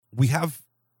we have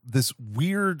this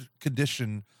weird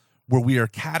condition where we are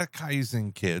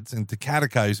catechizing kids, and to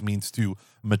catechize means to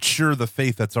mature the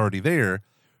faith that's already there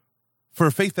for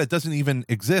a faith that doesn't even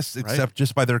exist except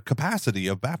just by their capacity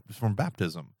of from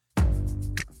baptism.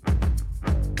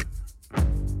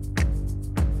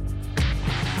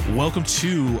 Welcome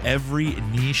to Every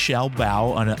Knee Shall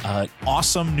Bow, an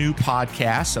awesome new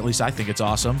podcast, at least I think it's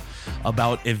awesome,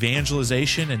 about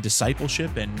evangelization and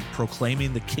discipleship and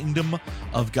proclaiming the kingdom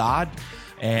of God.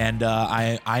 And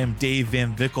I am Dave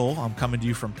Van Vickle. I'm coming to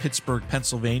you from Pittsburgh,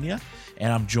 Pennsylvania,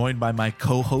 and I'm joined by my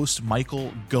co-host,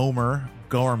 Michael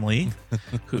Gormley,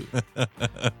 who,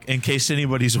 in case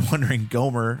anybody's wondering,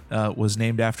 Gomer was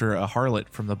named after a harlot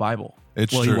from the Bible.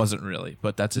 It's well, true. He wasn't really,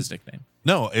 but that's his nickname.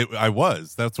 No, I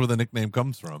was. That's where the nickname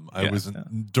comes from. I was yeah.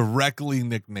 directly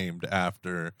nicknamed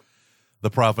after the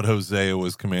prophet Hosea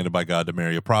was commanded by God to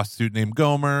marry a prostitute named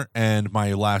Gomer, and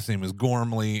my last name is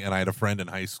Gormley, and I had a friend in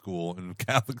high school, in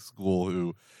Catholic school,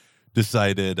 who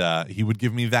decided he would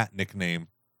give me that nickname.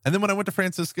 And then when I went to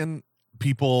Franciscan,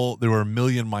 there were a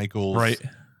million Michaels, right,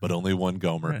 but only one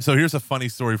Gomer. Right. So here's a funny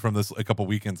story from this a couple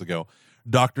weekends ago.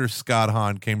 Dr. Scott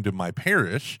Hahn came to my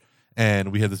parish,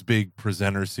 and we had this big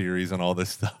presenter series and all this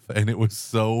stuff. And it was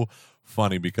so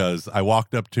funny because I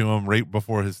walked up to him right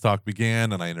before his talk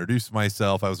began, and I introduced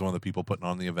myself. I was one of the people putting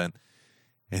on the event.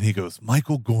 And he goes,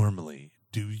 "Michael Gormley,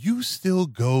 do you still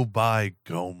go by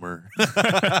Gomer?"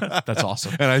 That's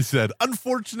awesome. And I said,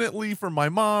 "Unfortunately for my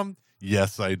mom,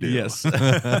 yes, I do." Yes.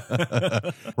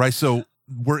 Right. So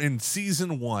we're in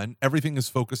season 1. Everything is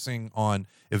focusing on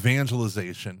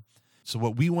evangelization. So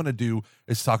what we want to do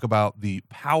is talk about the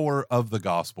power of the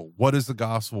gospel. What is the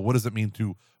gospel? What does it mean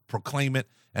to proclaim it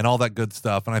and all that good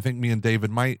stuff? And I think me and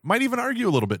David might even argue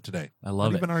a little bit today. I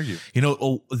love it. Even argue. You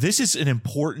know, this is an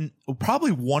important,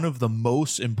 probably one of the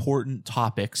most important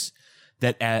topics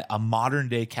that a modern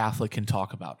day Catholic can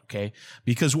talk about, okay?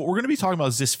 Because what we're going to be talking about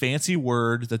is this fancy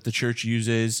word that the church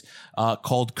uses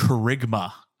called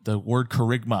kerygma. The word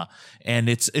kerygma, and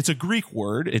it's a Greek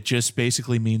word. It just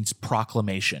basically means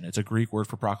proclamation. It's a Greek word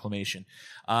for proclamation,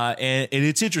 and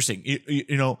it's interesting.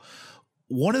 You know,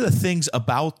 one of the things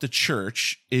about the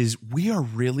church is we are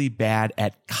really bad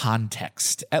at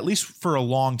context. At least for a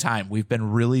long time, we've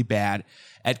been really bad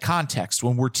at context.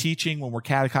 When we're teaching, when we're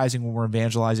catechizing, when we're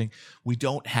evangelizing, we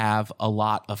don't have a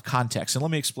lot of context. And let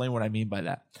me explain what I mean by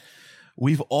that.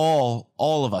 We've all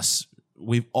of us.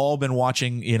 We've all been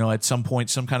watching, you know, at some point,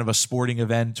 some kind of a sporting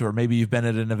event, or maybe you've been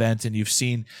at an event and you've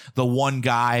seen the one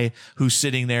guy who's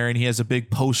sitting there and he has a big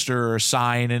poster or a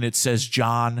sign and it says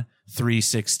John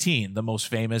 3:16, the most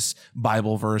famous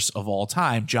Bible verse of all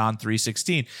time, John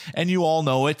 3:16. And you all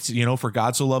know it, you know, for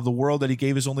God so loved the world that he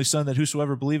gave his only son, that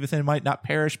whosoever believeth in him might not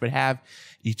perish, but have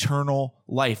eternal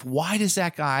life. Why does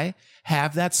that guy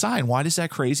have that sign? Why does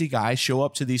that crazy guy show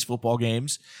up to these football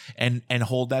games and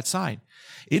hold that sign?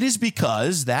 It is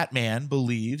because that man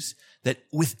believes that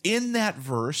within that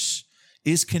verse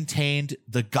is contained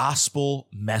the gospel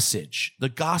message. The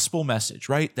gospel message,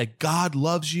 right? That God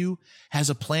loves you, has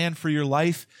a plan for your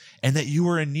life, and that you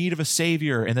are in need of a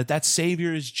savior, and that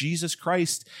savior is Jesus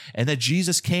Christ, and that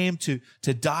Jesus came to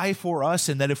die for us,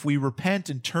 and that if we repent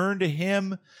and turn to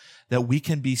him, that we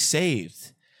can be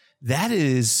saved. That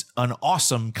is an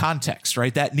awesome context,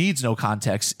 right? That needs no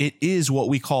context. It is what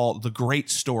we call the great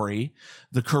story,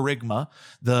 the kerygma,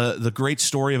 the great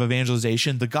story of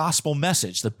evangelization, the gospel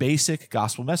message, the basic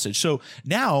gospel message. So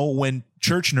now when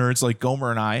church nerds like Gomer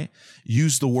and I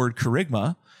use the word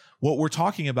kerygma, what we're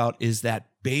talking about is that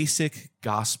basic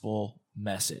gospel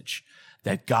message,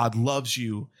 that God loves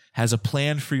you, has a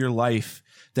plan for your life,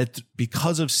 that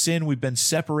because of sin, we've been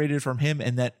separated from him,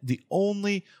 and that the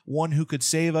only one who could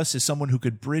save us is someone who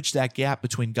could bridge that gap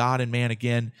between God and man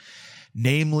again,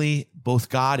 namely both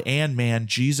God and man,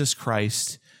 Jesus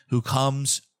Christ, who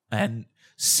comes and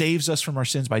saves us from our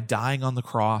sins by dying on the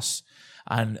cross.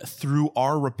 And through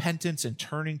our repentance and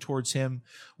turning towards him,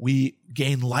 we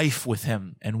gain life with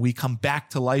him, and we come back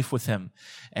to life with him.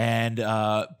 And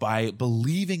by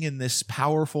believing in this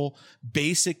powerful,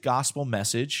 basic gospel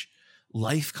message,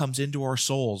 life comes into our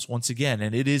souls once again.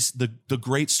 And it is the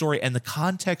great story and the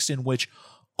context in which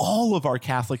all of our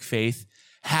Catholic faith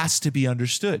has to be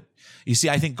understood. You see,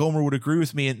 I think Gomer would agree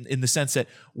with me in the sense that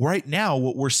right now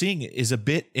what we're seeing is a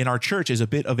bit in our church is a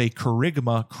bit of a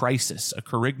kerygma crisis,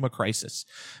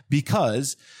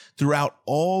 because throughout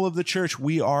all of the church,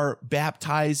 we are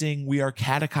baptizing, we are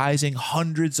catechizing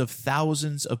hundreds of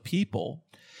thousands of people.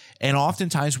 And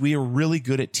oftentimes we are really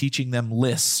good at teaching them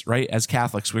lists, right? As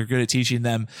Catholics, we're good at teaching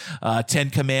them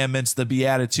 10 Commandments, the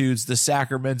Beatitudes, the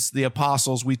sacraments, the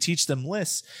apostles. We teach them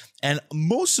lists. And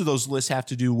most of those lists have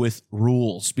to do with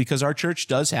rules, because our church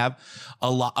does have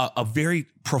a very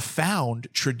profound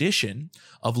tradition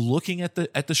of looking at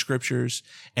the scriptures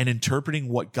and interpreting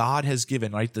what God has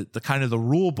given, right? The kind of the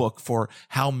rule book for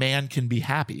how man can be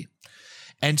happy.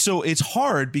 And so it's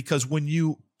hard, because when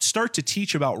you start to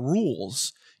teach about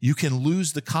rules, you can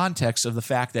lose the context of the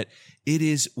fact that it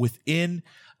is within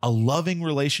a loving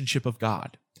relationship of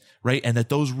God, right? And that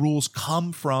those rules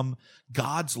come from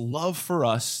God's love for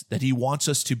us, that he wants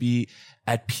us to be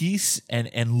at peace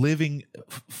and living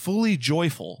fully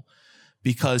joyful,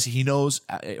 because he knows,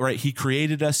 right? He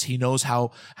created us. He knows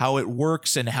how it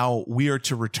works and how we are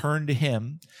to return to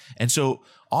him. And so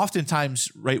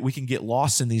oftentimes, right, we can get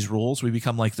lost in these rules. We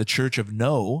become like the church of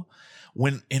no,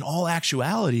 when in all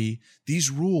actuality, these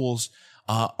rules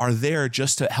are there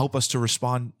just to help us to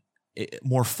respond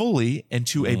more fully and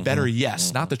to a better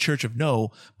yes, not the church of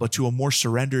no, but to a more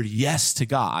surrendered yes to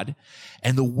God.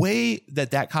 And the way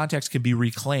that context can be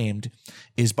reclaimed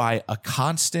is by a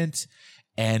constant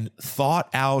and thought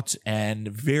out and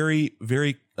very,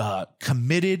 very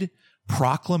committed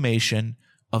proclamation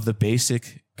of the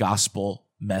basic gospel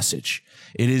message.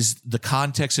 It is the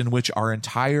context in which our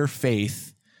entire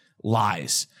faith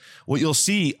lies. What you'll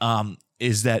see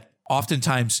is that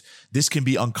oftentimes this can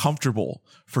be uncomfortable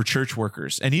for church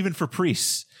workers and even for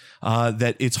priests,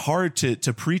 that it's hard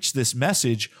to preach this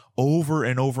message over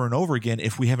and over and over again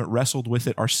if we haven't wrestled with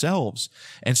it ourselves.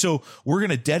 And so we're going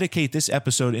to dedicate this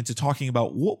episode into talking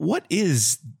about what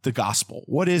is the gospel?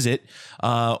 What is it?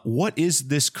 What is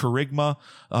this kerygma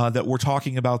that we're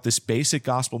talking about, this basic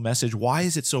gospel message? Why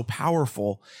is it so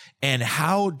powerful? And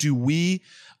how do we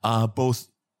both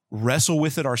wrestle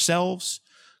with it ourselves,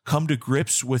 come to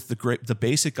grips with the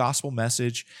basic gospel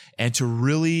message, and to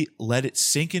really let it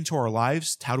sink into our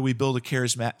lives? How do we build a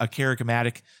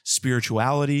charismatic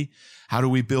spirituality? How do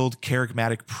we build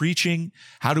charismatic preaching?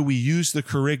 How do we use the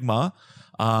kerygma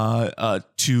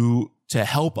to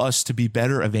help us to be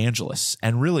better evangelists?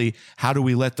 And really, how do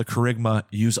we let the kerygma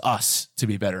use us to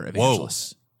be better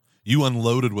evangelists? Whoa. You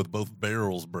unloaded with both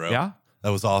barrels, bro. Yeah. That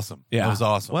was awesome. Yeah. That was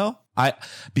awesome. Well,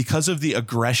 because of the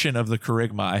aggression of the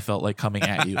kerygma, I felt like coming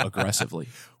at you aggressively.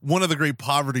 One of the great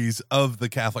poverties of the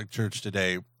Catholic Church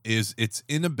today is its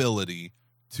inability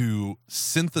to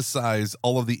synthesize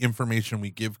all of the information we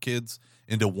give kids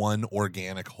into one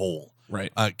organic whole.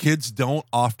 Right. Kids don't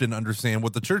often understand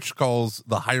what the church calls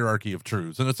the hierarchy of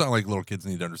truths. And it's not like little kids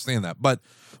need to understand that. But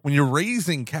when you're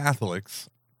raising Catholics,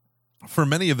 for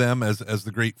many of them, as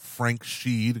the great Frank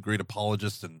Sheed, a great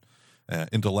apologist and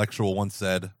intellectual, once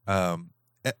said,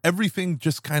 everything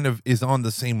just kind of is on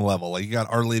the same level. Like you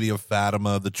got Our Lady of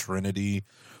Fatima, the Trinity,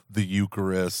 the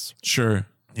Eucharist, Sure,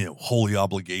 Holy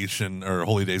Obligation or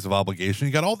Holy Days of Obligation.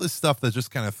 You got all this stuff that's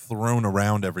just kind of thrown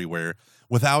around everywhere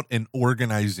without an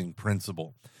organizing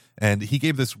principle. And he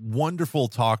gave this wonderful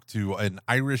talk to an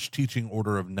Irish teaching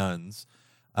order of nuns.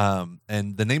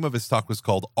 And the name of his talk was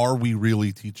called, "Are We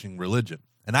Really Teaching Religion?"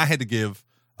 And I had to give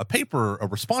a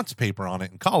response paper on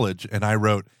it in college, and I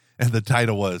wrote, and the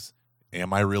title was,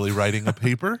 "Am I really writing a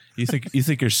paper?" You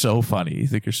think you're so funny. You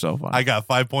think you're so funny. I got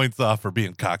 5 points off for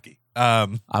being cocky.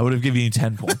 I would have given you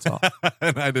 10 points off.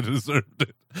 And I deserved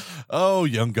it. Oh,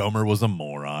 young Gomer was a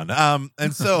moron.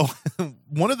 And so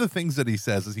one of the things that he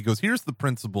says is he goes, here's the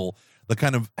principle that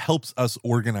kind of helps us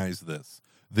organize this: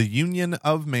 the union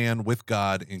of man with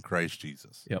God in Christ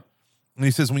Jesus. Yep. And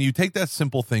he says, when you take that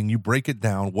simple thing, you break it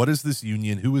down. What is this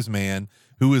union? Who is man?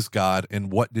 Who is God?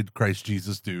 And what did Christ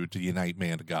Jesus do to unite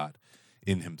man to God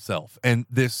in himself? And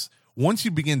this, once you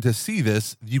begin to see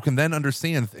this, you can then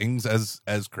understand things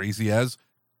as crazy as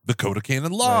the Code of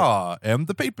Canon Law and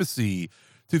the papacy,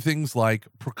 to things like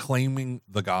proclaiming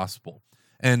the gospel.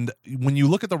 And when you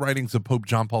look at the writings of Pope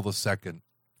John Paul II,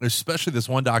 especially this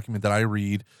one document that I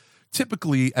read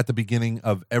typically at the beginning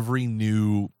of every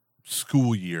new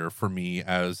school year for me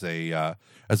as a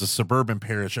suburban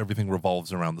parish, everything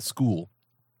revolves around the school.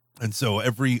 And so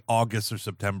every August or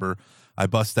September, I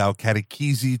bust out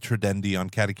Catechesi Tradendae on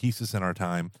catechesis in our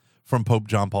time from Pope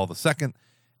John Paul II.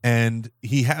 And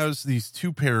he has these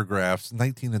two paragraphs,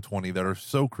 19 and 20, that are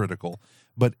so critical.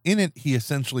 But in it, he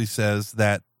essentially says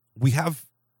that we have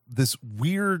this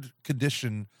weird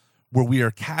condition where we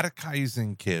are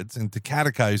catechizing kids, and to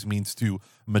catechize means to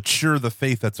mature the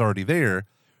faith that's already there,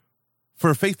 for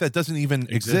a faith that doesn't even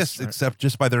exist right, except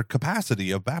just by their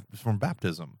capacity of from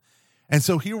baptism. And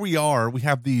so here we are, we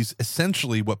have these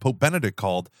essentially what Pope Benedict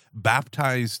called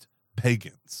baptized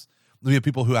pagans. We have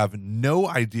people who have no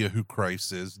idea who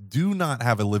Christ is, do not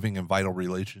have a living and vital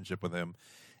relationship with him.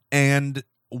 And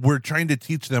we're trying to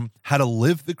teach them how to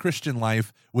live the Christian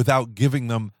life without giving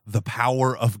them the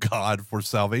power of God for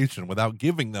salvation, without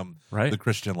giving them the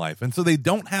Christian life. And so they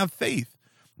don't have faith.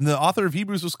 And the author of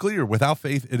Hebrews was clear, without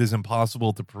faith, it is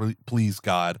impossible to please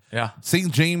God. Yeah.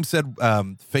 St. James said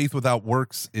faith without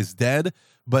works is dead,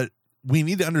 but we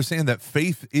need to understand that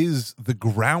faith is the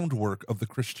groundwork of the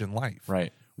Christian life.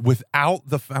 Right. Without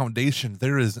the foundation,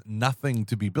 there is nothing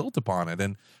to be built upon it.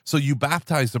 And so you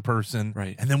baptize the person,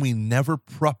 and then we never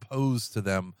propose to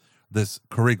them this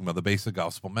kerygma, the basic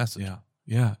gospel message. Yeah.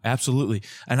 Yeah, absolutely.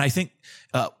 And I think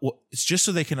it's just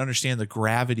so they can understand the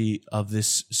gravity of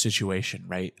this situation,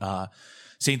 right?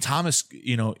 St. Thomas,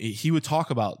 he would talk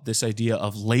about this idea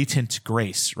of latent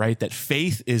grace, right? That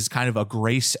faith is kind of a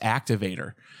grace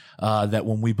activator. That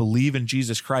when we believe in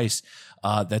Jesus Christ,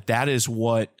 that is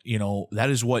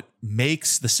what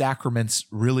makes the sacraments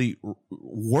really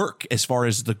work as far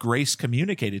as the grace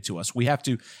communicated to us. We have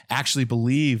to actually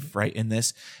believe, right, in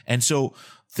this. And so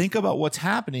think about what's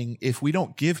happening if we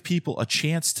don't give people a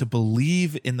chance to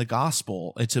believe in the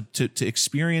gospel and to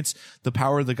experience the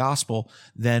power of the gospel.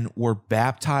 Then we're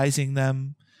baptizing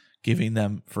them, giving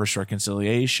them first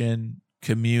reconciliation,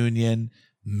 communion,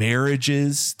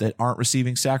 marriages that aren't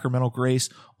receiving sacramental grace,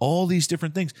 all these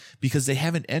different things, because they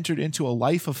haven't entered into a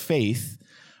life of faith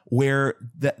where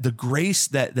the grace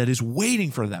that is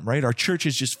waiting for them, right? Our church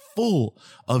is just full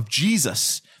of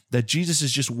Jesus, that Jesus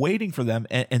is just waiting for them.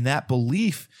 And that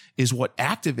belief is what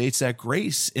activates that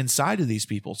grace inside of these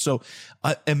people. So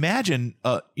imagine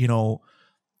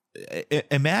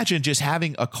just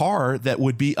having a car that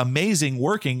would be amazing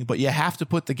working, but you have to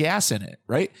put the gas in it,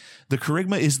 right? The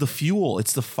kerygma is the fuel,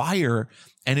 it's the fire,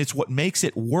 and it's what makes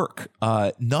it work.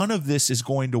 None of this is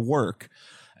going to work.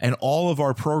 And all of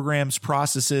our programs,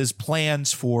 processes,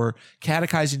 plans for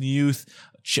catechizing the youth,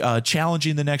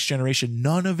 challenging the next generation,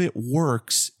 none of it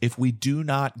works if we do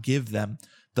not give them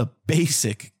the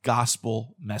basic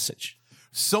gospel message.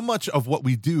 So much of what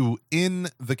we do in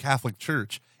the Catholic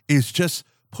Church is just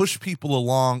push people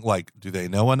along, like, do they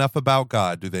know enough about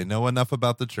God? Do they know enough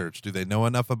about the church? Do they know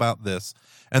enough about this?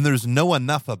 And there's no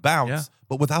enough about,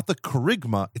 but without the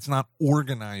kerygma, it's not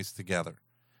organized together.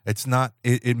 It's not,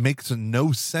 it makes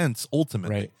no sense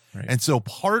ultimately. Right. And so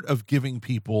part of giving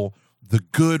people the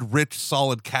good, rich,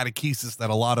 solid catechesis that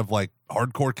a lot of like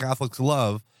hardcore Catholics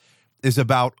love is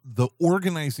about the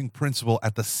organizing principle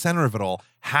at the center of it all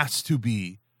has to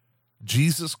be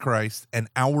Jesus Christ and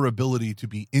our ability to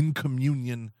be in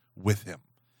communion with him.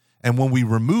 And when we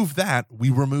remove that, we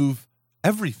remove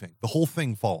everything. The whole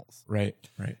thing falls. Right.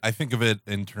 I think of it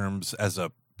in terms as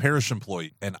a parish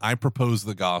employee, and I propose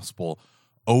the gospel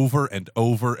over and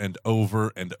over and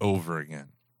over and over again.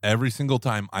 Every single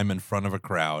time I'm in front of a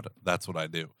crowd, that's what I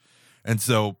do. And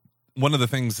so one of the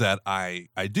things that I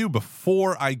do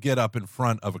before I get up in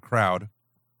front of a crowd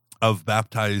of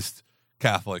baptized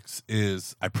Catholics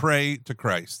is I pray to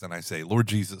Christ and I say, Lord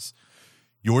Jesus,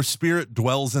 your spirit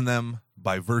dwells in them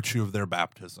by virtue of their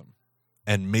baptism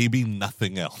and maybe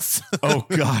nothing else. Oh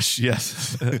gosh,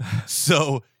 yes.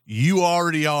 So you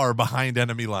already are behind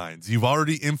enemy lines. You've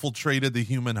already infiltrated the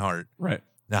human heart. Right.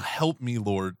 Now help me,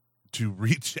 Lord, to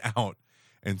reach out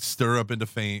and stir up into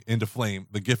flame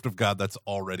the gift of God that's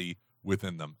already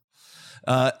within them.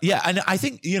 And I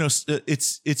think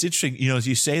it's interesting. As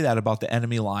you say that about the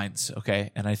enemy lines,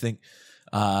 okay, and I think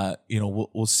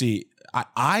we'll see.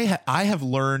 I have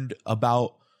learned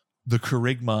about the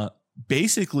kerygma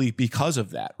basically because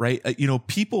of that, right?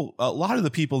 People, a lot of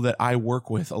the people that I work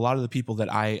with, a lot of the people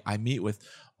that I meet with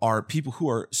are people who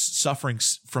are suffering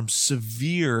from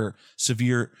severe,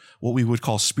 what we would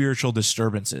call spiritual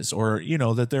disturbances, or,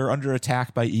 that they're under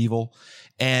attack by evil.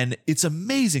 And it's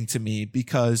amazing to me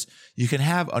because you can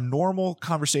have a normal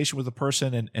conversation with a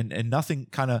person and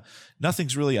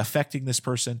nothing's really affecting this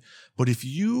person. But if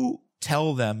you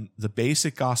tell them the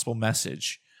basic gospel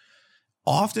message,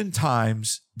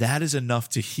 oftentimes that is enough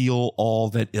to heal all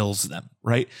that ails them,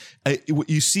 right?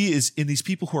 What you see is in these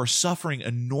people who are suffering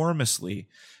enormously,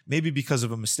 maybe because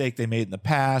of a mistake they made in the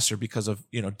past or because of,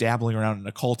 dabbling around in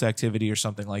occult activity or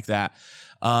something like that,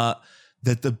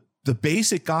 that the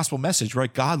basic gospel message,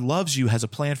 right? God loves you, has a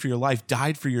plan for your life,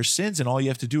 died for your sins, and all you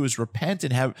have to do is repent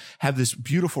and have this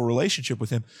beautiful relationship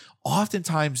with him.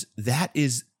 Oftentimes that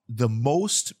is the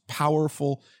most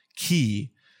powerful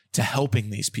key to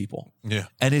helping these people. Yeah.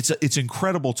 And it's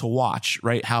incredible to watch,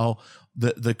 right? How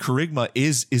the kerygma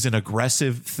is an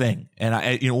aggressive thing. And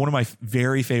one of my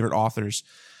very favorite authors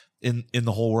in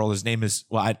the whole world, his name is,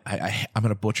 well, I'm going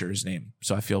to butcher his name,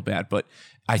 so I feel bad, but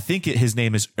I think his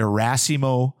name is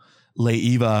Erasimo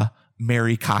Leiva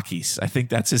Marikakis. I think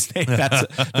that's his name.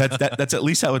 That's at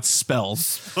least how it's spelled.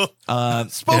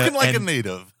 Spoken like a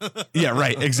native. Yeah,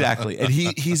 right. Exactly. And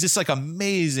he's this like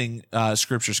amazing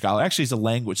scripture scholar. Actually, he's a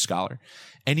language scholar.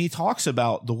 And he talks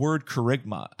about the word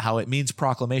kerygma, how it means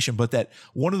proclamation, but that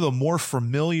one of the more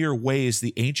familiar ways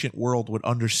the ancient world would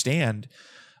understand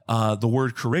the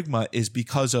word kerygma is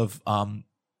because of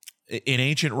in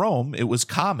ancient Rome, it was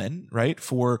common, right,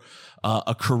 for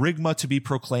a kerygma to be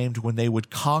proclaimed when they would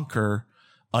conquer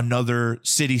another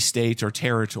city, state, or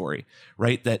territory,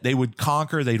 right? That they would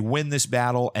conquer, they'd win this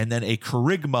battle, and then a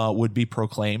kerygma would be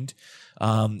proclaimed.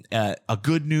 A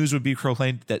good news would be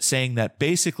proclaimed that saying that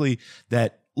basically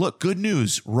that, look, good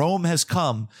news, Rome has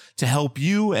come to help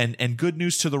you, and good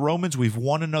news to the Romans, we've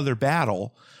won another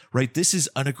battle, right? This is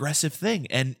an aggressive thing.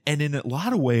 And in a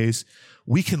lot of ways,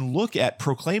 we can look at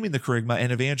proclaiming the kerygma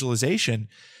and evangelization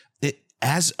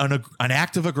as an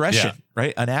act of aggression,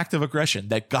 right? An act of aggression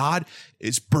that God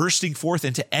is bursting forth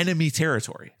into enemy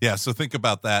territory. Yeah, so think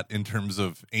about that in terms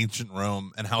of ancient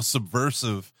Rome and how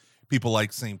subversive people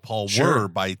like St. Paul were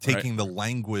by taking the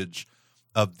language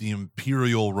of the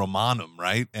Imperial Romanum,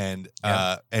 right? And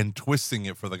twisting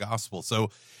it for the gospel.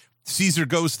 So Caesar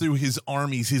goes through his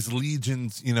armies, his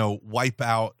legions, wipe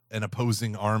out an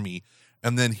opposing army.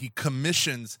 And then he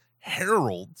commissions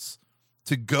heralds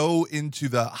to go into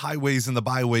the highways and the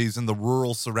byways and the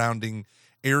rural surrounding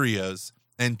areas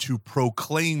and to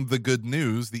proclaim the good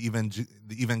news, the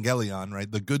evangelion,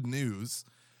 right? The good news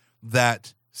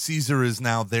that Caesar is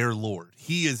now their Lord.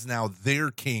 He is now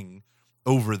their king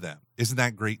over them. Isn't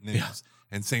that great news? Yeah.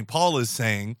 And St. Paul is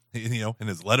saying, in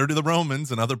his letter to the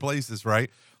Romans and other places, right,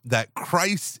 that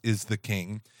Christ is the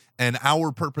king. And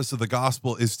our purpose of the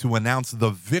gospel is to announce the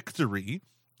victory,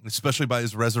 especially by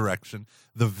his resurrection,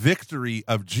 the victory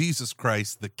of Jesus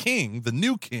Christ, the king, the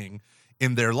new king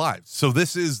in their lives. So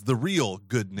this is the real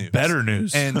good news. Better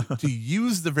news. And to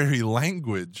use the very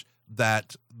language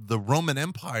that the Roman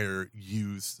Empire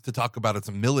used to talk about its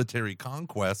military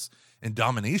conquests and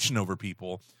domination over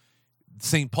people,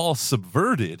 St. Paul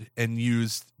subverted and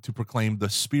used to proclaim the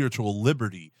spiritual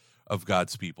liberty of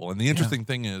God's people. And the interesting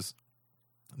thing is,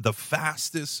 the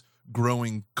fastest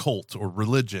growing cult or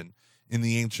religion in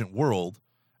the ancient world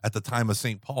at the time of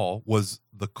St. Paul was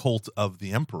the cult of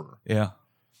the emperor. Yeah.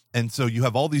 And so you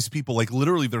have all these people, like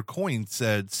literally their coin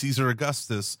said Caesar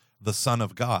Augustus, the son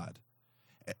of God.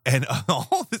 And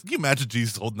all this, can you imagine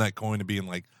Jesus holding that coin and being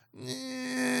like,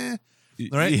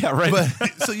 right? Yeah, right. But,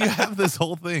 so you have this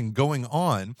whole thing going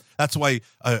on. That's why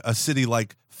a city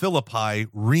like Philippi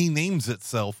renames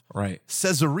itself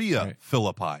Caesarea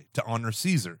Philippi to honor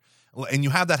Caesar. And you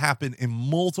have that happen in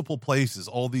multiple places.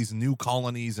 All these new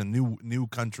colonies and new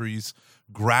countries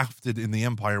grafted in the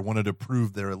empire wanted to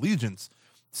prove their allegiance.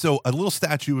 So a little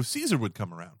statue of Caesar would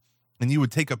come around, and you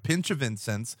would take a pinch of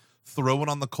incense, throw it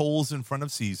on the coals in front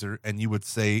of Caesar, and you would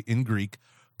say in Greek,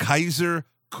 Kaiser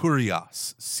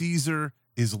Kurios, Caesar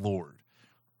is Lord.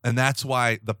 And that's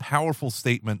why the powerful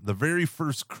statement, the very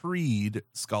first creed,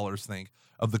 scholars think,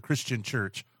 of the Christian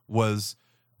church was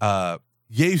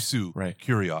Jesu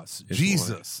Kurios.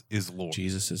 Jesus is Lord.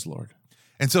 Jesus is Lord.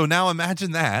 And so now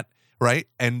imagine that, right?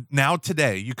 And now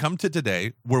today, you come to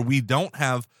today where we don't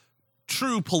have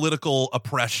true political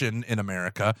oppression in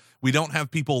America. We don't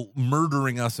have people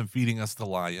murdering us and feeding us to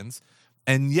lions.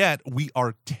 And yet we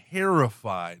are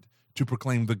terrified to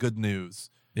proclaim the good news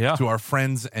to our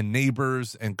friends and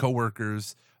neighbors and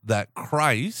coworkers that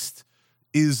Christ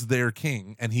is their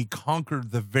king and he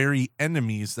conquered the very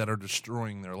enemies that are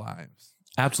destroying their lives.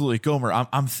 Absolutely. Gomer,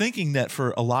 I'm thinking that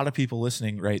for a lot of people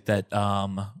listening, right, that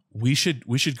we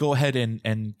should go ahead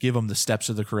and give them the steps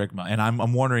of the kerygma. And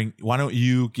I'm wondering, why don't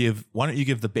you give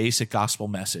the basic gospel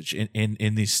message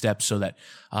in these steps so that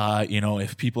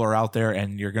if people are out there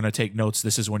and you're going to take notes,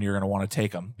 this is when you're going to want to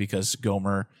take them, because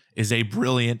Gomer is a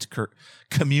brilliant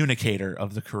communicator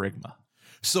of the kerygma.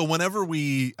 So whenever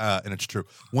we and it's true,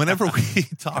 whenever we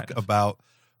talk about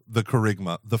the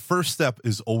kerygma, the first step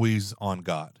is always on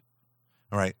God.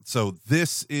 All right. So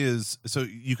so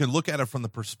you can look at it from the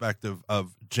perspective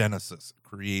of Genesis,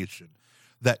 creation,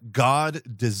 that God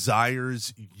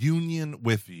desires union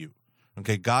with you.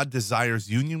 Okay. God desires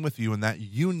union with you, and that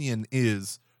union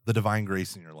is the divine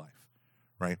grace in your life.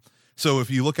 Right. So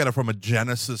if you look at it from a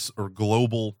Genesis or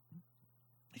global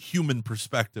human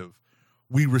perspective,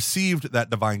 we received that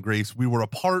divine grace. We were a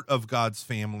part of God's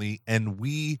family, and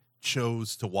we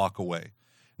chose to walk away.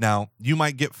 Now, you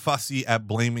might get fussy at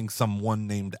blaming someone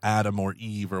named Adam or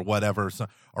Eve or whatever,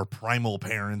 our primal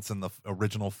parents in the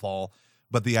original fall.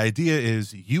 But the idea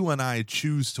is you and I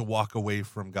choose to walk away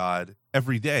from God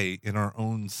every day in our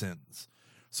own sins.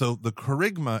 So the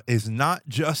kerygma is not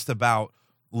just about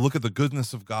look at the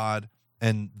goodness of God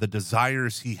and the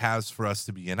desires he has for us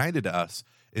to be united to us.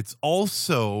 It's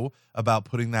also about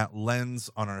putting that lens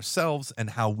on ourselves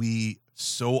and how we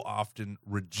so often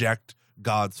reject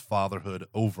God's fatherhood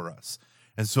over us.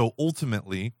 And so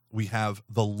ultimately, we have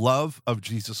the love of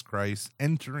Jesus Christ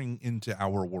entering into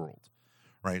our world,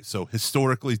 right? So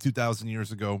historically, 2,000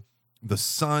 years ago, the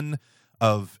son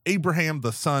of Abraham,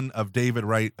 the son of David,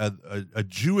 right? A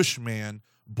Jewish man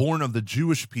born of the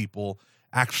Jewish people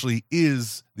actually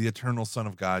is the eternal Son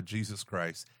of God, Jesus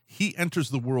Christ. He enters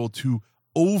the world to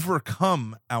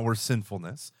overcome our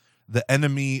sinfulness, the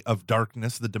enemy of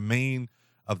darkness, the domain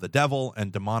of the devil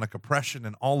and demonic oppression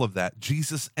and all of that.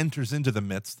 Jesus enters into the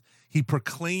midst. He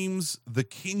proclaims the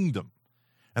kingdom.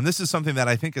 And this is something that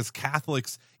I think as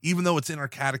Catholics, even though it's in our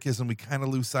catechism, we kind of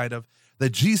lose sight of,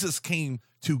 that Jesus came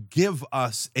to give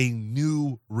us a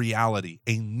new reality,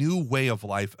 a new way of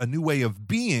life, a new way of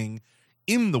being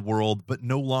in the world, but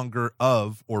no longer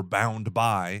of or bound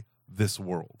by this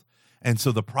world. And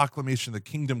so the proclamation of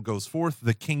the kingdom goes forth.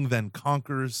 The king then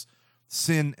conquers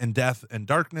sin and death and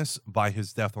darkness by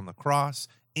his death on the cross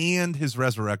and his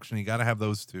resurrection. You got to have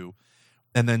those two.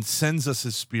 And then sends us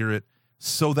his spirit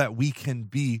so that we can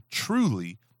be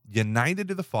truly united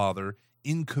to the Father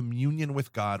in communion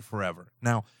with God forever.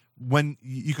 Now, when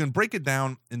you can break it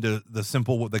down into the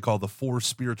simple, what they call the 4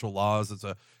 spiritual laws, it's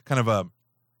a kind of a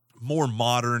more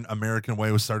modern American way.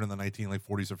 It was started in the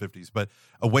 40s or 50s, but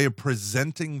a way of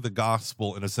presenting the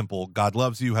gospel in a simple, God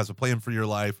loves you, has a plan for your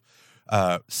life.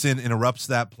 Sin interrupts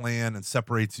that plan and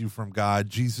separates you from God.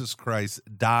 Jesus Christ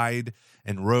died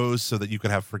and rose so that you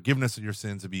could have forgiveness of your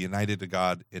sins and be united to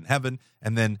God in heaven.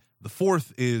 And then the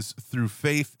 4th is through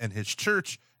faith and his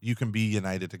church, you can be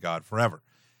united to God forever.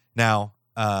 Now,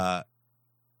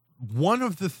 one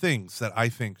of the things that I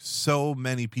think so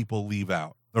many people leave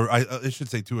out, or I should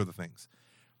say 2 other things,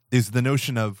 is the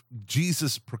notion of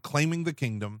Jesus proclaiming the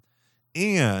kingdom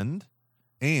and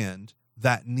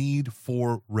that need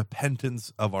for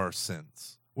repentance of our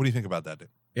sins. What do you think about that, Dave?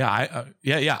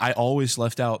 Yeah, I always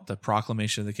left out the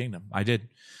proclamation of the kingdom. I did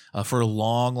for a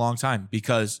long, long time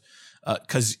because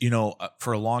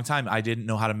for a long time I didn't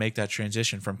know how to make that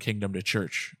transition from kingdom to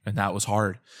church, and that was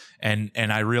hard. And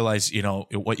I realized,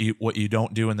 what you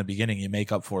don't do in the beginning, you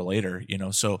make up for later.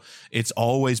 So it's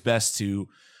always best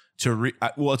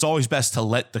it's always best to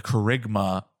let the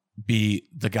kerygma be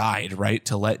the guide, right?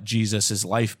 To let Jesus's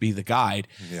life be the guide.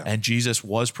 Yeah. And Jesus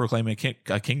was proclaiming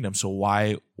a kingdom. So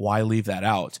why leave that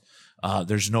out?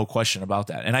 There's no question about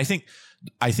that. And I think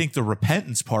the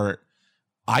repentance part,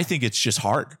 I think it's just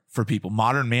hard for people.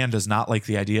 Modern man does not like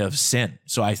the idea of sin.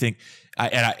 So I think,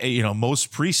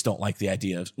 most priests don't like the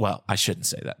idea of, well, I shouldn't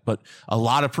say that, but a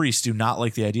lot of priests do not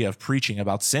like the idea of preaching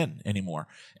about sin anymore.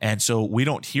 And so we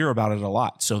don't hear about it a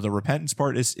lot. So the repentance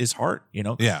part is hard,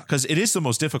 Yeah. Because it is the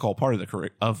most difficult part of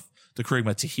the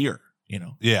kerygma to hear,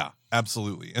 Yeah,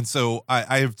 absolutely. And so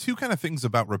I have 2 kind of things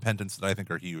about repentance that I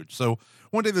think are huge. So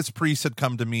one day this priest had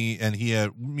come to me and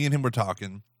me and him were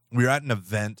talking. We were at an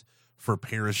event for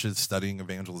parishes studying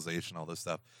evangelization, all this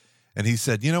stuff. And he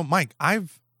said, Mike,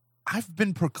 I've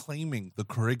been proclaiming the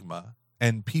kerygma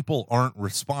and people aren't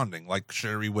responding, like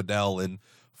Sherry Waddell in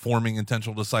Forming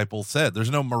Intentional Disciples said.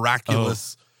 There's no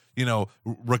miraculous,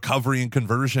 recovery and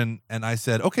conversion. And I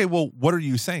said, okay, well, what are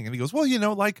you saying? And he goes, well,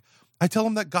 I tell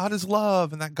them that God is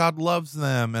love and that God loves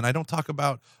them. And I don't talk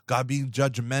about God being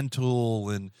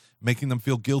judgmental and making them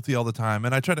feel guilty all the time.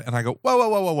 And I go,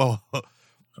 whoa.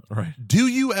 Right. Do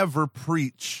you ever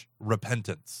preach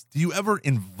repentance? Do you ever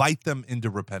invite them into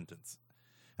repentance?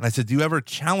 And I said, do you ever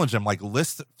challenge them, like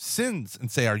list sins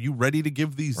and say, are you ready to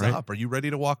give these up? Are you ready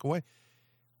to walk away?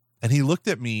 And he looked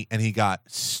at me and he got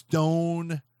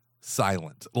stone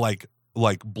silent, like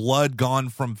blood gone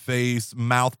from face,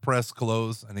 mouth pressed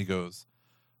closed. And he goes,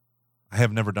 I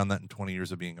have never done that in 20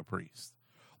 years of being a priest.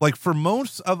 Like for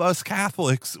most of us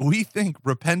Catholics, we think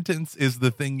repentance is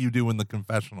the thing you do in the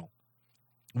confessional.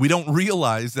 We don't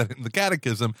realize that in the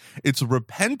catechism, it's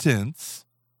repentance,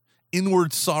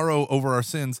 inward sorrow over our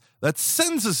sins, that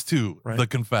sends us to the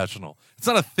confessional. It's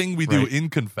not a thing we do in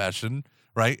confession,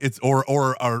 right? It's or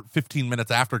our 15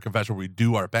 minutes after confession where we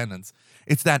do our penance.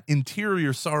 It's that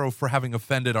interior sorrow for having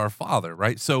offended our Father,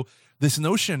 right? So this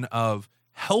notion of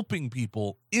helping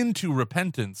people into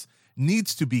repentance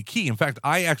needs to be key. In fact,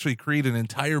 I actually create an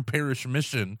entire parish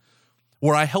mission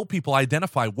where I help people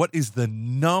identify what is the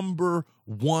number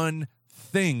one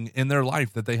thing in their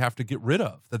life that they have to get rid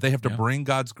of, that they have to bring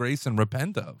God's grace and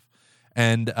repent of.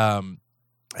 And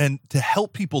to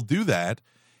help people do that,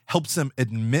 helps them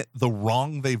admit the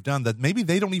wrong they've done that maybe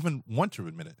they don't even want to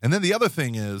admit it. And then the other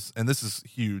thing is, and this is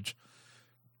huge,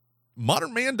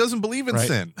 modern man doesn't believe in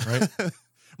sin. Right.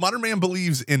 Modern man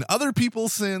believes in other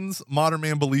people's sins. Modern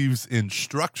man believes in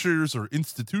structures or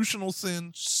institutional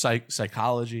sin.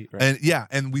 Psychology. Right.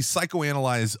 And we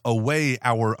psychoanalyze away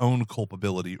our own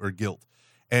culpability or guilt.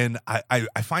 And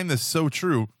I find this so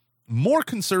true. More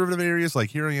conservative areas, like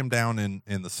here I am down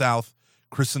in the South,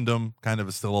 Christendom kind of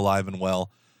is still alive and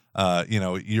well.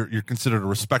 You're considered a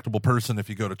respectable person if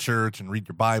you go to church and read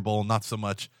your Bible, not so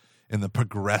much in the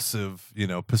progressive,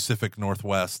 Pacific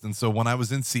Northwest. And so when I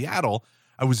was in Seattle,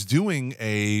 I was doing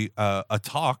a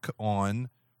talk on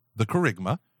the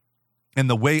Kerygma, and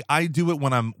the way I do it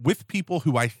when I'm with people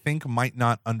who I think might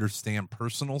not understand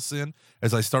personal sin,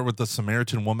 as I start with the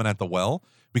Samaritan woman at the well,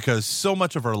 because so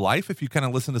much of her life, if you kind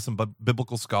of listen to some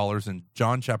biblical scholars in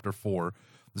John chapter 4,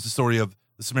 there's a story of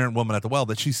the Samaritan woman at the well,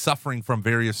 that she's suffering from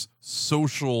various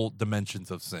social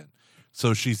dimensions of sin.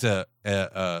 So she's the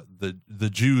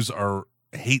Jews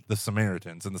hate the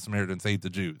Samaritans, and the Samaritans hate the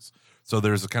Jews. So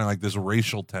there's a kind of like this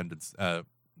racial tendency,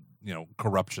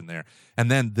 corruption there.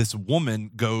 And then this woman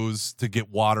goes to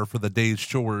get water for the day's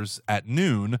chores at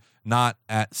noon, not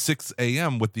at 6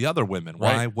 a.m. with the other women.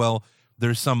 Why? Right. Well,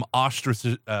 there's some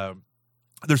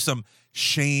there's some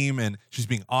shame, and she's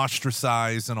being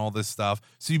ostracized and all this stuff.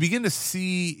 So you begin to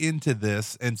see into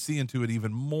this and see into it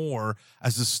even more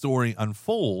as the story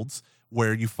unfolds,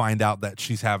 where you find out that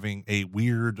she's having a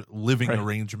weird living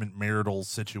arrangement, marital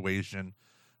situation.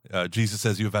 Jesus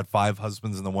says you have had 5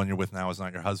 husbands, and the one you're with now is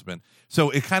not your husband. So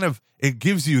it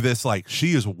gives you this, like,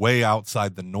 she is way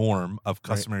outside the norm of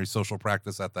customary social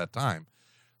practice at that time.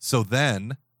 So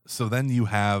then you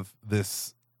have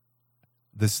this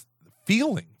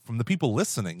feeling from the people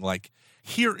listening, like,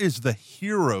 here is the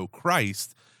hero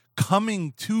Christ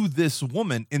coming to this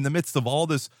woman in the midst of all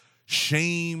this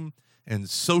shame and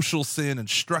social sin and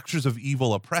structures of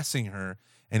evil oppressing her,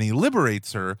 and he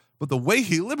liberates her. But the way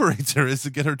he liberates her is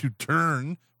to get her to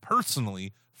turn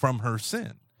personally from her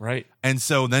sin. Right. And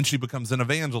so then she becomes an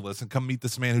evangelist and come meet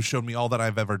this man who showed me all that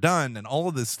I've ever done, and all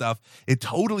of this stuff. It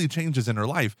totally changes in her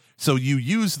life. So you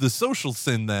use the social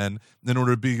sin then in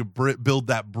order to build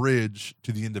that bridge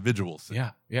to the individual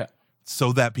sin. Yeah.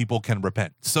 So that people can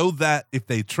repent. So that if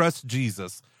they trust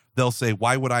Jesus, they'll say,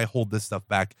 why would I hold this stuff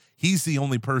back? He's the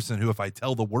only person who, if I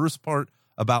tell the worst part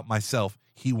about myself,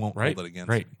 he won't hold it against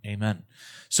me. Amen.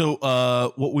 So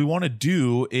what we want to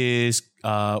do is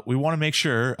we want to make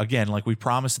sure, again, like we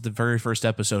promised at the very first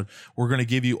episode, we're going to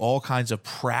give you all kinds of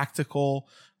practical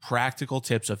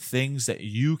tips of things that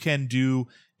you can do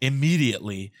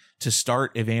immediately to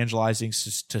start evangelizing,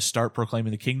 to start proclaiming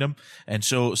the kingdom. And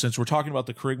so since we're talking about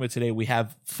the Kerygma today, we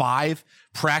have 5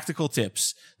 practical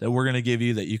tips that we're going to give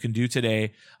you that you can do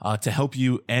today to help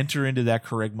you enter into that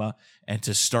Kerygma and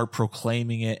to start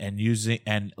proclaiming it and using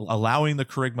and allowing the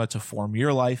Kerygma to form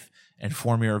your life and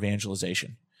form your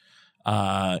evangelization.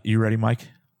 You ready, Mike?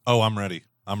 Oh, I'm ready.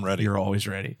 You're always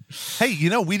ready. Hey,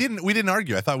 we didn't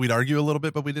argue. I thought we'd argue a little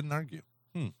bit, but we didn't argue.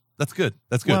 That's good.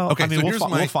 Well, okay, I mean, so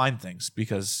we'll find things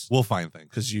because we'll find things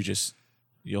because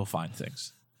you'll find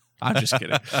things. I'm just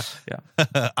kidding.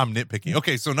 Yeah, I'm nitpicking.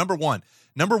 Okay, so number one,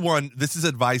 this is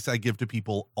advice I give to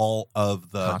people all of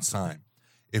the time.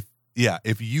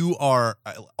 If you are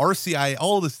RCI,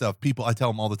 all this stuff, people, I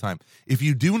tell them all the time, if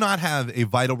you do not have a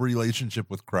vital relationship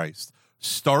with Christ,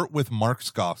 start with Mark's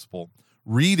gospel,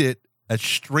 read it as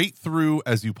straight through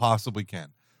as you possibly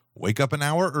can. Wake up an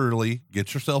hour early,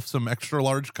 get yourself some extra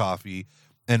large coffee,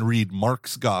 and read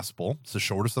Mark's gospel. It's the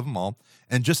shortest of them all.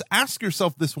 And just ask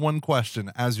yourself this one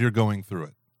question as you're going through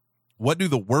it. What do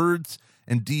the words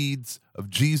and deeds of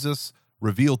Jesus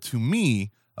reveal to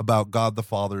me about God the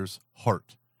Father's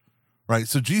heart? Right?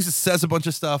 So Jesus says a bunch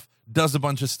of stuff, does a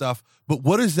bunch of stuff, but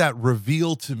what does that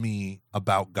reveal to me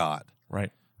about God?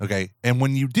 Right. Okay. And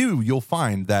when you do, you'll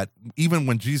find that even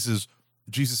when Jesus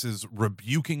is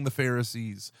rebuking the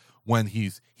Pharisees, when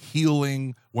he's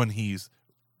healing, when he's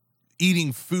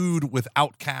eating food with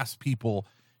outcast people,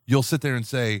 you'll sit there and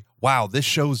say, wow, this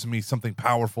shows me something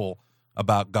powerful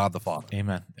about God the Father.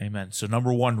 Amen. So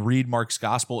number 1, read Mark's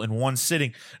gospel in one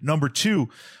sitting. Number 2,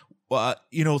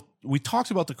 we talked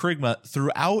about the Kerygma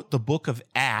throughout the book of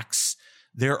Acts.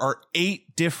 There are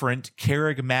 8 different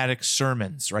kerygmatic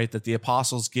sermons, right, that the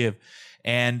apostles give.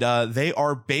 And they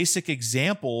are basic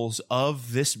examples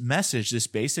of this message, this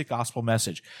basic gospel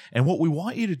message. And what we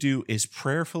want you to do is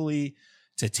prayerfully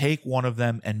to take one of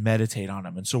them and meditate on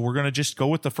them. And so we're going to just go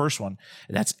with the first one.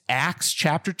 That's Acts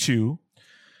chapter 2,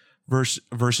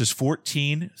 verses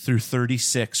 14 through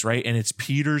 36, right? And it's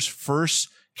Peter's first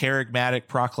charismatic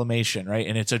proclamation, right?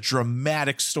 And it's a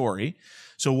dramatic story.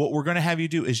 So what we're going to have you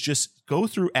do is just go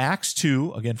through Acts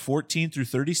 2, again, 14 through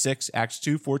 36, Acts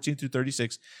 2, 14 through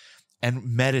 36, and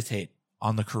meditate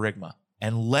on the kerygma.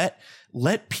 And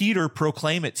let Peter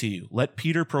proclaim it to you. Let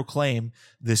Peter proclaim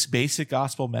this basic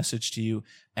gospel message to you,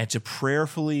 and to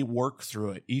prayerfully work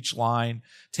through it. Each line,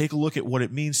 take a look at what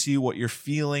it means to you, what you're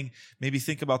feeling. Maybe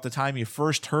think about the time you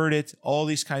first heard it, all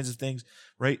these kinds of things,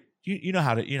 right? You know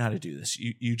how to do this.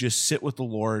 You just sit with the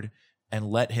Lord and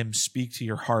let him speak to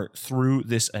your heart through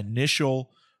this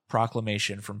initial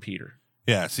proclamation from Peter.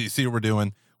 Yeah, see what we're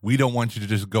doing? We don't want you to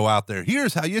just go out there.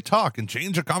 Here's how you talk and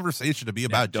change a conversation to be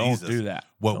about Jesus. Don't do that.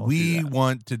 What we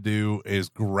want to do is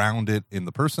ground it in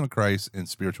the person of Christ and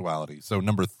spirituality. So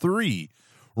number 3,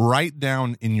 write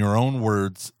down in your own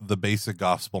words the basic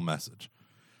gospel message.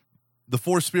 The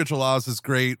 4 spiritual laws is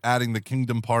great, adding the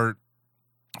kingdom part,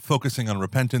 focusing on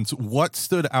repentance. What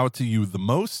stood out to you the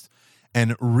most?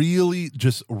 And really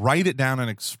just write it down and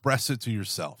express it to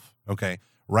yourself, okay?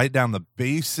 Write down the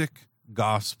basic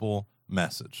gospel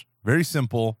message. Very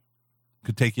simple.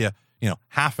 Could take you,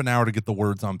 half an hour to get the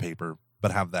words on paper,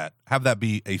 but have that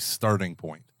be a starting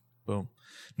point. Boom.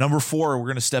 Number 4, we're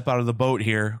going to step out of the boat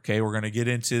here. Okay, we're going to get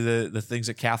into the things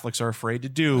that Catholics are afraid to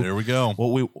do. There we go.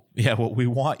 What we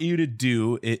want you to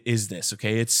do is this.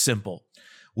 Okay, it's simple.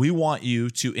 We want you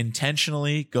to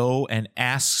intentionally go and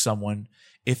ask someone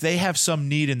if they have some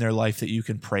need in their life that you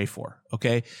can pray for,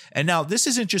 okay? And now this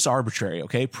isn't just arbitrary,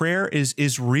 okay? Prayer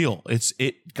is real.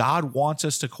 God wants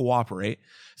us to cooperate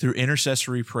through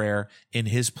intercessory prayer in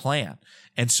his plan.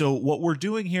 And so what we're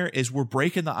doing here is we're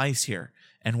breaking the ice here,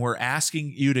 and we're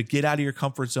asking you to get out of your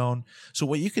comfort zone. So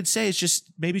what you could say is just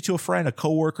maybe to a friend, a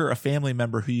coworker, a family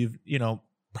member who you've,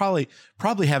 probably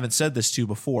haven't said this to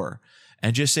before,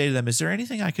 and just say to them, is there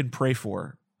anything I can pray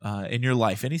for in your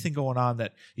life, anything going on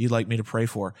that you'd like me to pray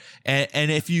for? And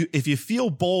if you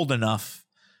feel bold enough,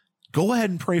 go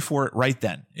ahead and pray for it right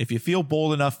then. If you feel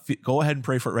bold enough, go ahead and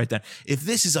pray for it right then. If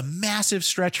this is a massive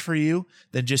stretch for you,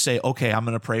 then just say, okay, I'm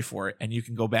going to pray for it. And you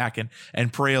can go back and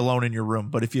pray alone in your room.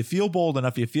 But if you feel bold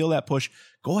enough, you feel that push,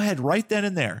 go ahead right then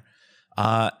and there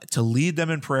to lead them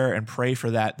in prayer and pray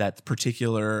for that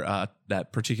particular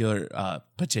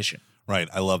petition. Right.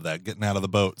 I love that. Getting out of the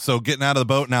boat. So getting out of the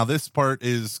boat. Now, this part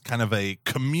is kind of a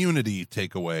community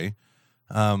takeaway.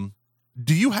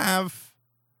 Do you have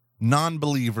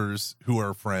non-believers who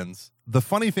are friends? The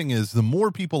funny thing is, the more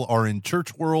people are in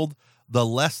church world, the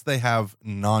less they have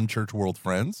non-church world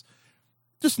friends.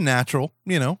 Just natural,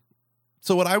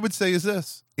 So what I would say is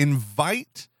this: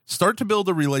 start to build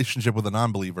a relationship with a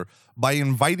non-believer by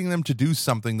inviting them to do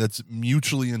something that's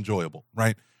mutually enjoyable,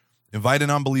 right? Invite a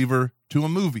non-believer to a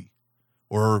movie,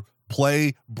 or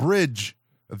play bridge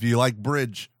if you like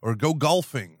bridge, or go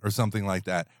golfing or something like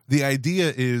that. The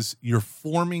idea is you're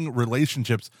forming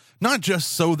relationships, not just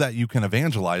so that you can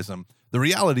evangelize them. The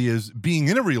reality is being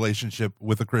in a relationship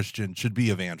with a Christian should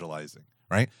be evangelizing,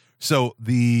 right? So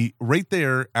right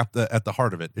there at the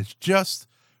heart of it is just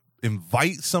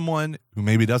invite someone who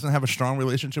maybe doesn't have a strong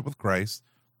relationship with Christ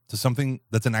to something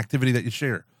that's an activity that you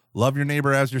share. Love your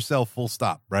neighbor as yourself, full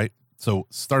stop, right? So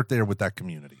start there with that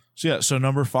community. So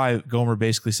number 5, Gomer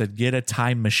basically said, get a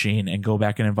time machine and go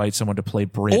back and invite someone to play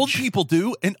bridge. Old people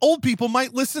do, and old people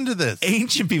might listen to this.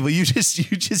 Ancient people, you just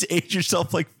aged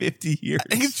yourself like 50 years.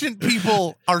 Ancient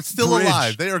people are still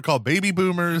alive. They are called baby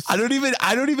boomers. I don't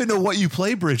even know what you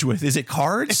play bridge with. Is it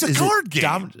cards? It's a card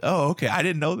game. Okay. I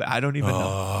didn't know that. I don't even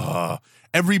know.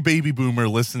 Every baby boomer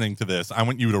listening to this, I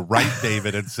want you to write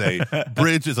David and say,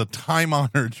 bridge is a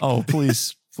time-honored. Oh,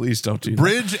 please. Please don't do that.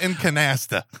 Bridge and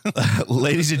canasta.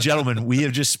 Ladies and gentlemen, we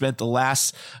have just spent the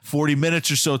last 40 minutes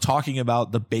or so talking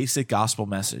about the basic gospel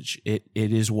message. It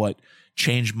is what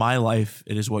changed my life.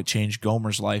 It is what changed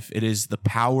Gomer's life. It is the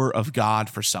power of God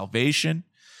for salvation.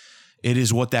 It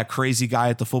is what that crazy guy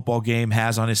at the football game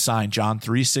has on his sign, John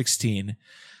 3:16,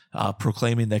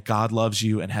 proclaiming that God loves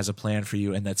you and has a plan for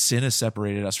you, and that sin has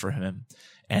separated us from him.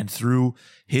 And through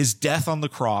his death on the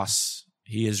cross,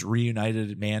 he has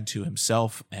reunited man to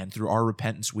himself, and through our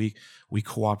repentance, we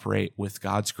cooperate with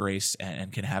God's grace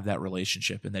and can have that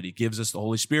relationship, and that he gives us the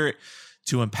Holy Spirit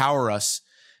to empower us.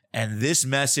 And this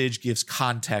message gives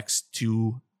context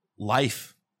to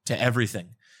life, to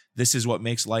everything. This is what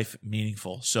makes life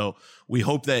meaningful. So we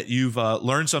hope that you've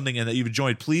learned something and that you've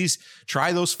enjoyed. Please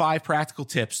try those 5 practical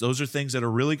tips. Those are things that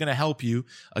are really going to help you.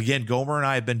 Again, Gomer and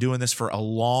I have been doing this for a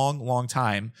long, long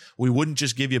time. We wouldn't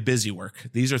just give you busy work.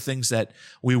 These are things that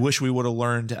we wish we would have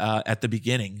learned at the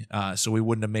beginning, so we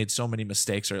wouldn't have made so many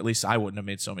mistakes, or at least I wouldn't have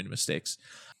made so many mistakes.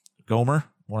 Gomer,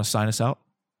 want to sign us out?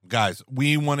 Guys,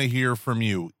 we want to hear from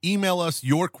you. Email us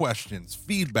your questions,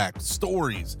 feedback,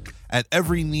 stories at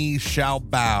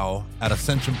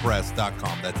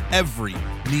everykneeshallbow@ascensionpress.com. That's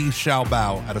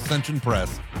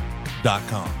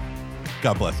everykneeshallbow@ascensionpress.com.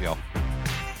 God bless y'all.